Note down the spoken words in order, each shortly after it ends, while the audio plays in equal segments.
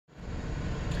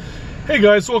Hey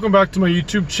guys, welcome back to my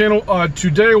YouTube channel.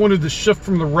 Today I wanted to shift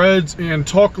from the Reds and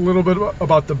talk a little bit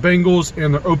about the Bengals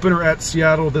and their opener at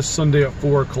Seattle this Sunday at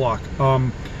 4 o'clock. A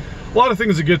lot of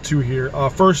things to get to here.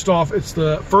 First off, it's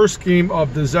the first game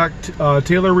of the Zach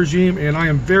Taylor regime, and I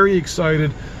am very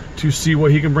excited to see what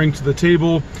he can bring to the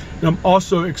table. And I'm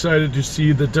also excited to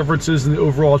see the differences in the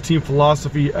overall team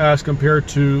philosophy as compared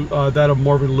to that of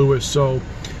Marvin Lewis. So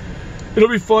it'll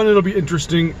be fun, it'll be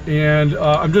interesting, and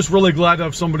I'm just really glad to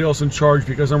have somebody else in charge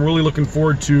because I'm really looking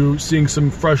forward to seeing some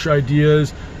fresh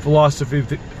ideas,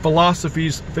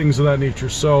 philosophies, things of that nature.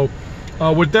 So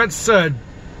with that said,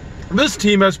 this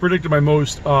team, as predicted by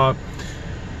most,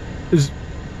 is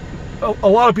a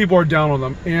lot of people are down on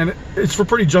them, and it's for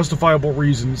pretty justifiable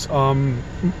reasons.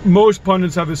 Most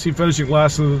pundits have this team finishing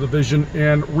last in the division,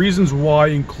 and reasons why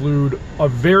include a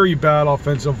very bad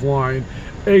offensive line.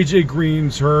 AJ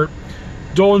Green's hurt.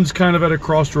 Dolan's kind of at a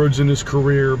crossroads in his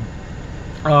career.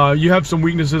 You have some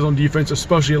weaknesses on defense,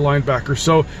 especially at linebacker.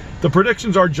 So the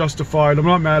predictions are justified. I'm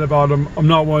not mad about them. I'm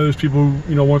not one of those people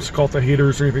who wants to call it the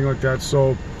haters or anything like that.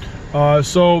 So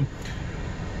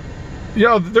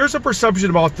yeah, there's a perception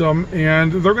about them,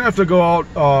 and they're gonna have to go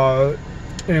out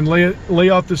and lay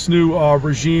out this new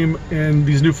regime and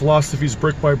these new philosophies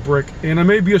brick by brick. And it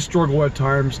may be a struggle at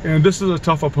times. And this is a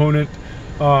tough opponent.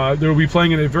 They'll be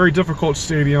playing in a very difficult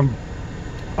stadium.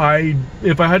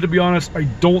 If I had to be honest, I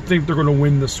don't think they're going to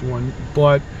win this one.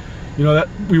 But that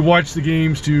we watch the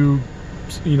games to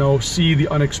see the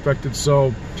unexpected.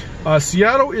 So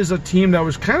Seattle is a team that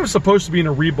was kind of supposed to be in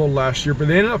a rebuild last year, but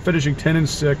they ended up finishing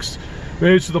 10-6,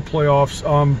 made it to the playoffs.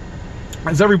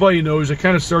 As everybody knows, it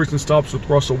kind of starts and stops with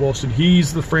Russell Wilson.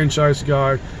 He's the franchise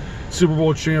guy, Super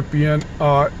Bowl champion.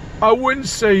 I wouldn't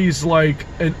say he's like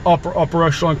an upper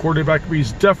echelon quarterback, but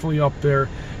he's definitely up there.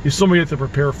 He's somebody you have to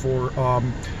prepare for.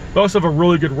 They also have a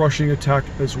really good rushing attack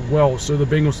as well, so the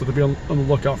Bengals have to be on the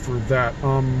lookout for that.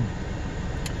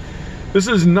 This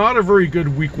is not a very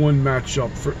good Week 1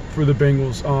 matchup for the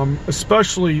Bengals,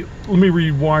 especially, let me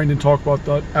rewind and talk about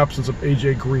the absence of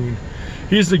AJ Green.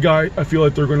 He's the guy I feel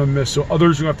like they're going to miss, so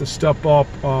others are going to have to step up.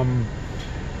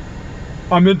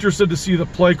 I'm interested to see the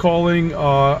play calling,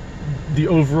 the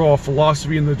overall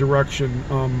philosophy and the direction.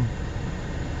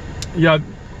 Yeah,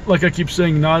 like I keep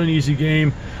saying, not an easy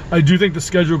game. I do think the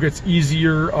schedule gets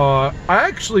easier. I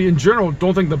actually, in general,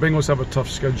 don't think the Bengals have a tough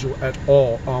schedule at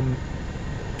all.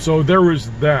 So there is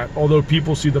that, although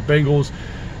people see the Bengals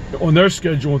on their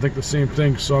schedule and think the same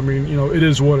thing. So, I mean, it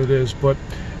is what it is. But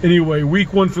anyway,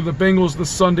 Week 1 for the Bengals this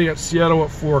Sunday at Seattle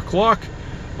at 4 o'clock.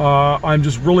 I'm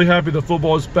just really happy the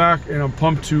football is back, and I'm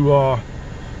pumped to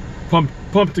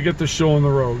get this show on the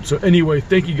road. So anyway,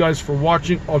 thank you guys for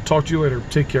watching. I'll talk to you later.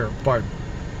 Take care. Bye.